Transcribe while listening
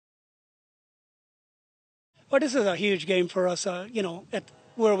Well, this is a huge game for us. At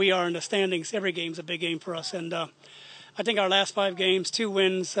where we are in the standings, every game's a big game for us. And I think our last 5 games, 2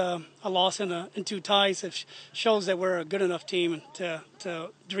 wins, a loss, and 2 ties, it shows that we're a good enough team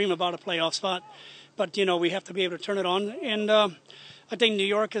to dream about a playoff spot. But, we have to be able to turn it on. And I think New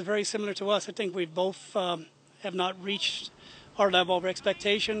York is very similar to us. I think we both have not reached our level of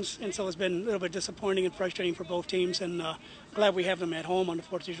expectations, and so it's been a little bit disappointing and frustrating for both teams. And glad we have them at home on the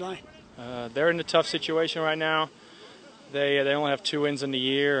 4th of July. They're in a tough situation right now. They only have 2 wins in the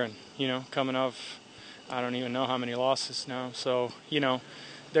year, and coming off, I don't even know how many losses now. So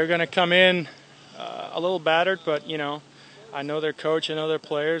they're going to come in a little battered, but I know their coach, I know their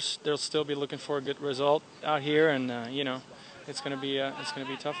players. They'll still be looking for a good result out here, and it's going to be a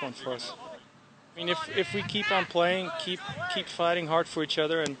tough one for us. I mean, if we keep on playing, keep fighting hard for each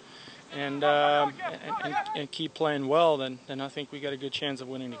other, and keep playing well, then I think we got a good chance of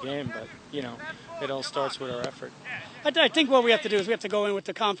winning the game. But it all starts with our effort. I think what we have to do is we have to go in with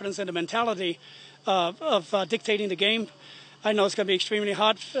the confidence and the mentality of dictating the game. I know it's going to be extremely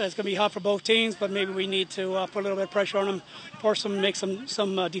hot. It's going to be hot for both teams, but maybe we need to put a little bit of pressure on them, force them to make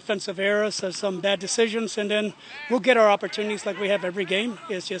some defensive errors, some bad decisions, and then we'll get our opportunities like we have every game.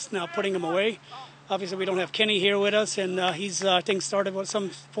 It's just now putting them away. Obviously, we don't have Kenny here with us, and he's, I think, started with some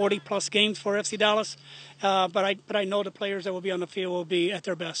 40-plus games for FC Dallas. But I know the players that will be on the field will be at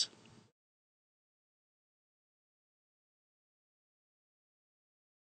their best.